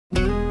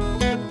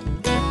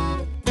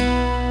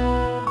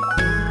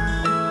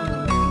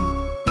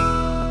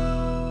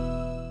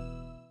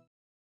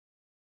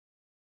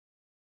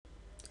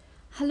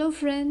Hello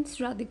friends,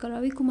 Radhika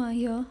Ravikumar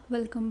here.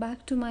 Welcome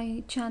back to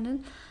my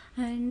channel,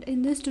 and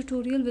in this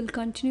tutorial we'll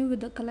continue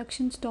with the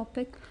collections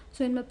topic.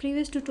 So in my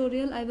previous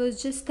tutorial I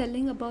was just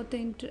telling about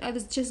I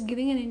was just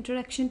giving an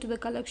introduction to the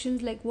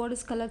collections, like what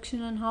is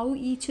collection and how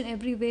each and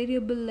every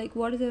variable, like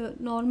what is a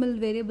normal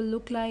variable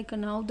look like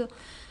and how the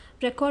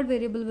record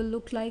variable will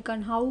look like,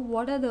 and how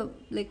what are the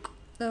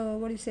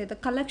what do you say, the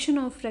collection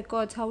of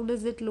records, how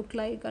does it look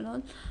like and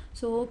all.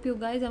 So hope you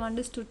guys have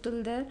understood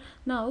till there.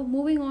 Now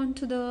moving on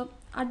to the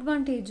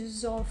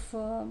advantages of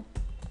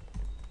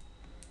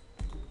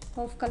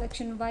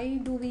collection. Why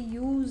do we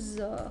use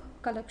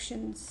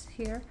collections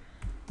here?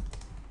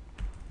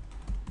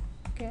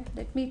 Okay,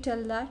 let me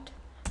tell that.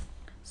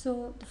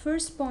 So the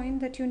first point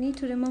that you need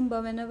to remember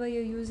whenever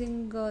you're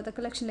using the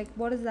collection, like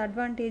what is the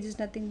advantage, is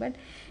nothing but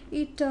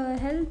it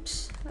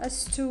helps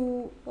us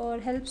to,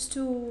 or helps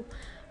to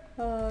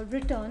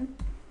return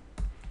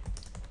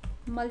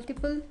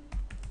multiple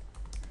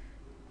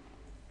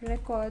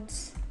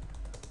records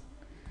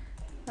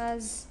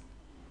as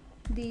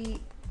the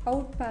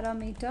out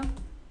parameter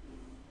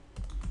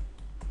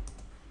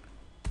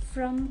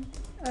from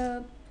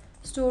a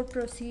stored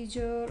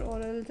procedure or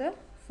else a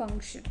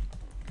function.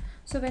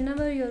 So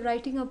whenever you're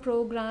writing a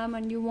program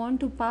and you want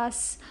to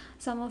pass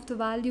some of the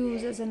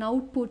values as an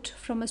output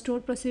from a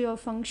stored procedure or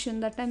function,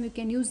 that time you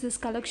can use this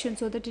collection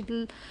so that it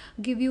will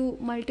give you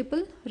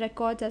multiple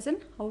records as an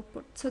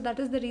output. So that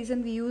is the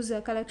reason we use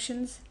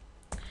collections.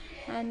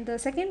 And the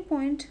second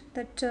point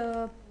that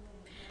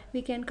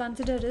we can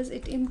consider is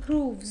it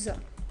improves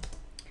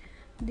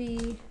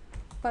the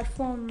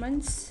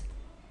performance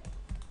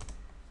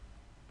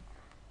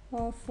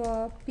of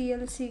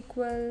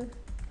PL/SQL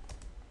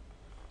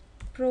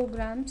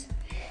programs.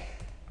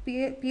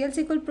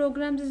 PL/SQL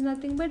programs is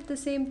nothing but the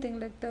same thing,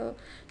 like the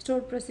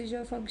stored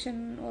procedure,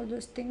 function, all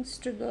those things,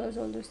 triggers,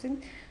 all those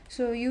things.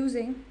 So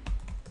using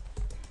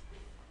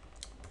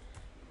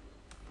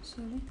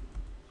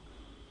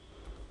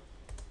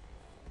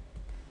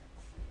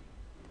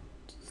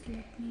just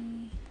let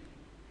me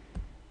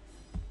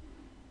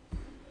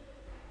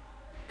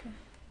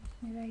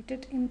write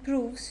it.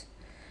 Improves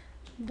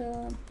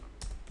the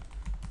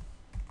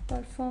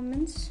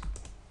performance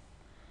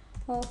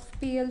of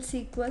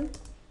PL/SQL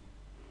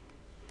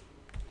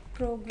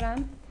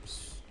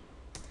programs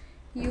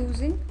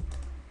using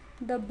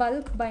the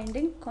bulk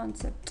binding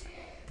concept.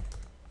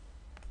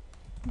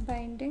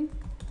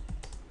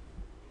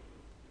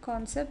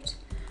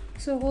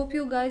 So hope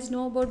you guys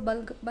know about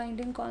bulk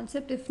binding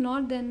concept. If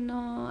not, then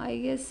I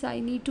guess I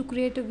need to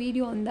create a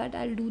video on that.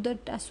 I'll do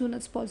that as soon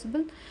as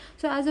possible.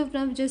 So as of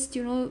now, just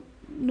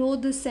know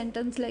this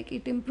sentence, like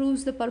it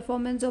improves the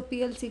performance of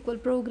PL/SQL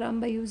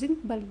program by using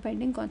bulk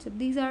binding concept.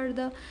 These are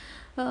the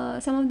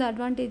some of the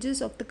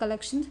advantages of the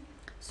collections.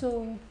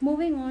 So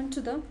moving on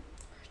to the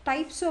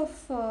types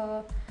of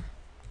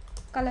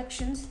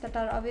collections that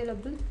are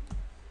available.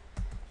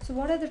 So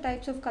what are the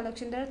types of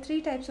collection? There are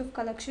three types of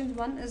collections.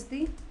 One is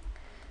the,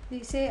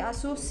 we say,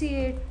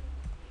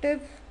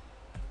 associative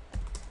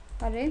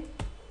array,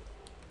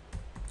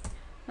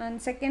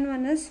 and second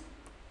one is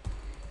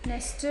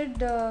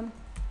nested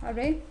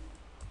array,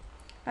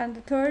 and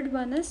the third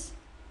one is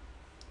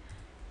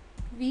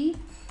V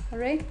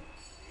arrays,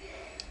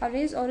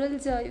 or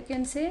else you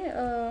can say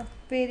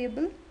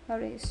variable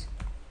arrays.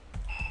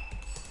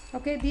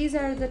 Okay, these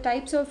are the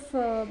types of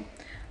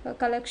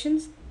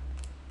collections.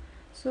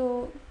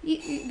 So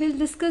we'll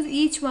discuss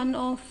each one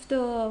of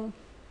the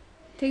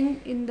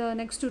thing in the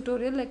next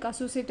tutorial, like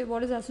associative,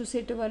 what is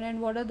associative array and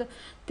what are the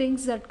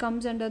things that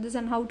comes under this,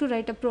 and how to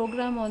write a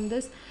program on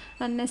this,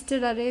 and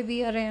nested array,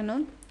 V array and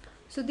all.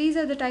 So these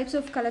are the types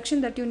of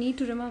collection that you need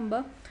to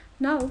remember.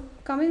 Now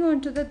coming on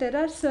to there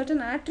are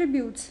certain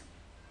attributes,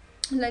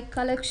 like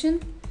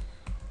collection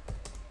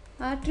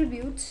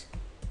attributes,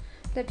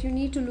 that you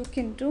need to look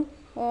into,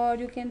 or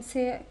you can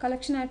say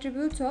collection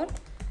attributes or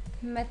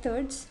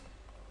methods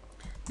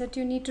that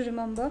you need to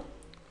remember.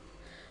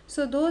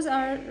 So those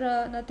are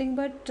nothing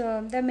but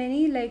there are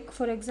many, like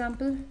for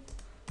example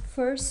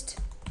first,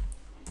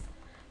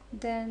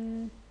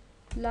 then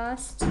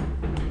last,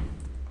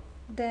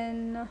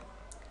 then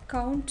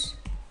count,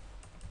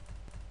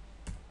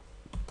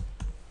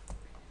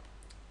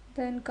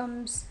 then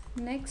comes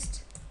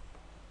next,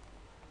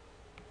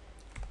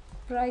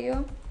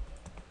 prior,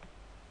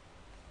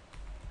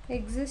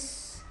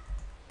 exists,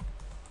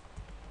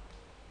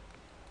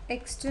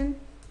 extend.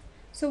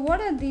 So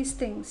what are these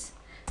things?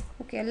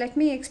 Okay, let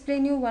me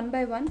explain you one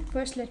by one.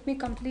 First let me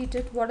complete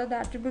it. What are the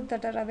attributes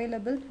that are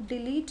available?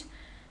 Delete,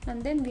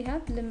 and then we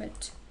have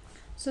limit.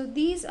 So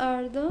these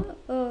are the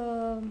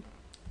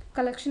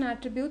collection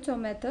attributes or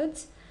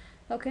methods.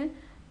 Okay,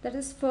 that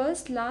is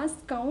first,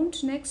 last,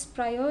 count, next,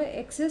 prior,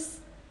 access,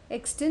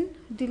 extend,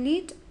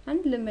 delete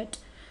and limit.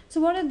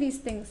 So what are these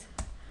things?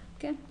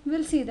 Okay,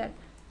 we'll see that.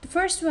 The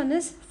first one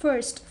is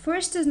first.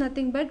 First is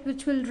nothing but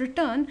which will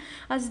return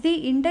as the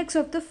index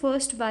of the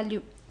first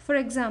value. For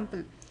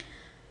example,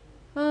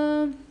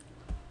 I'll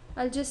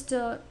just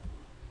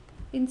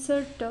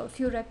insert a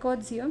few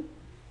records here.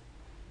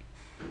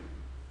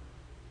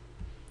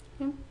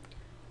 Okay.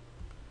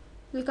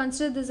 We'll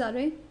consider this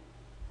array.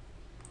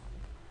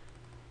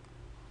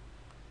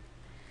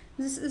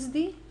 This is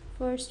the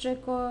first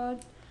record,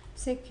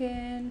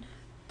 second,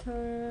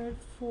 third,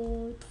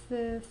 fourth,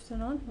 fifth,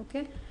 and all.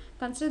 Okay,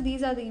 consider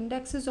these are the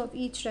indexes of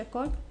each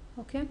record.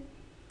 Okay,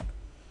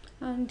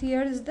 and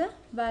here is the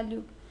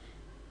value,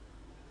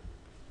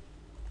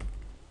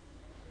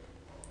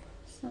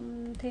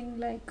 something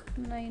like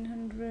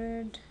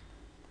 900,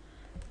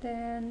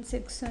 then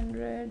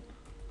 600,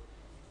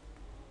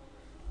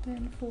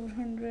 then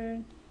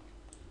 400,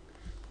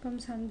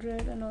 comes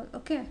 100 and all.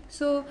 Okay,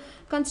 so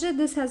consider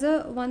this as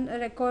a one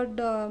record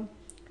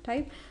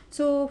type.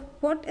 So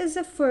what is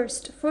the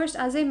first? First,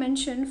 as I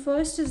mentioned,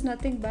 first is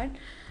nothing but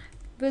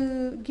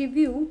will give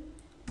you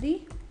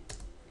the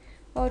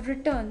or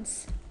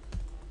returns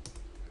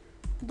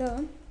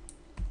the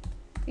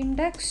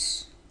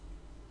index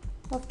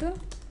of the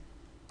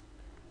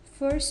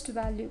first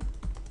value.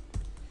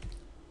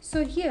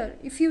 So here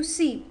if you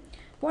see,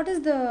 what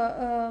is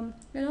the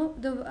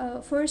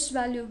first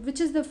value, which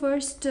is the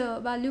first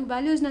value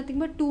is nothing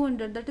but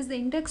 200, that is the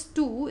index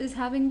 2 is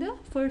having the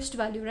first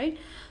value, right?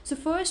 So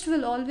first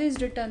will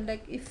always return,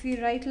 like if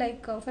we write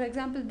like for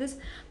example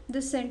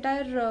this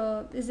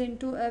entire is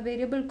into a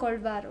variable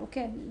called var.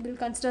 Okay, we'll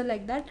consider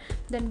like that.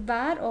 Then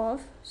var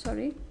of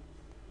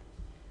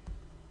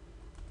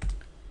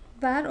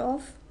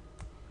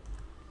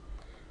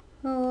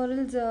or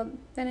else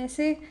when I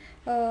say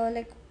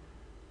like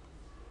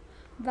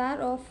var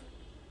of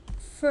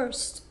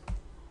first.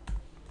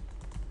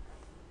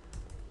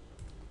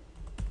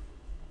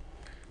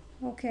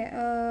 Okay,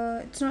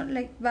 it's not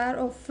like var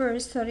of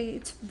first, sorry,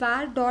 it's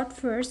var dot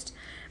first.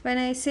 When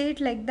I say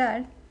it like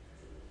that,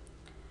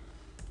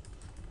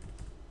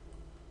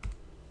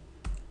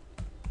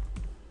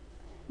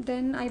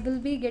 then I will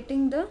be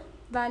getting the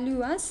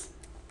value as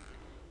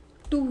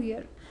 2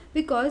 here,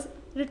 because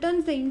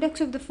returns the index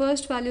of the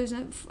first values.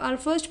 Our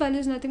first value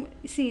is nothing,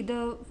 see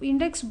the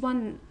index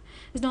 1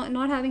 is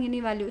not having any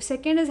value,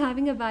 second is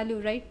having a value,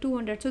 right,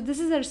 200. So this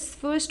is our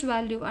first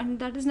value, and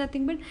that is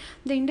nothing but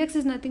the index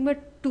is nothing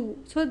but 2.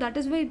 So that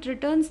is why it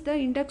returns the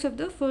index of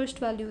the first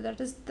value. That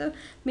is the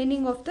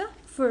meaning of the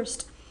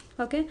first.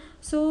 Okay,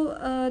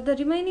 so the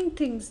remaining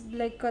things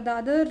like the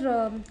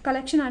other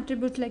collection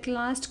attributes like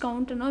last,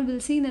 count and all,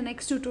 we'll see in the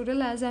next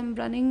tutorial, as I'm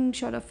running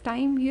short of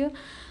time here.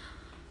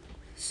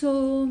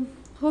 So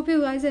hope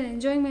you guys are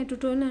enjoying my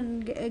tutorial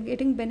and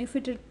getting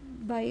benefited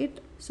by it.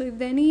 So if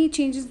there are any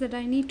changes that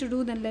I need to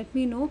do, then let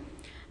me know.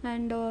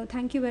 And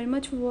thank you very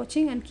much for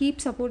watching, and keep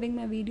supporting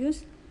my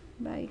videos.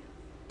 Bye.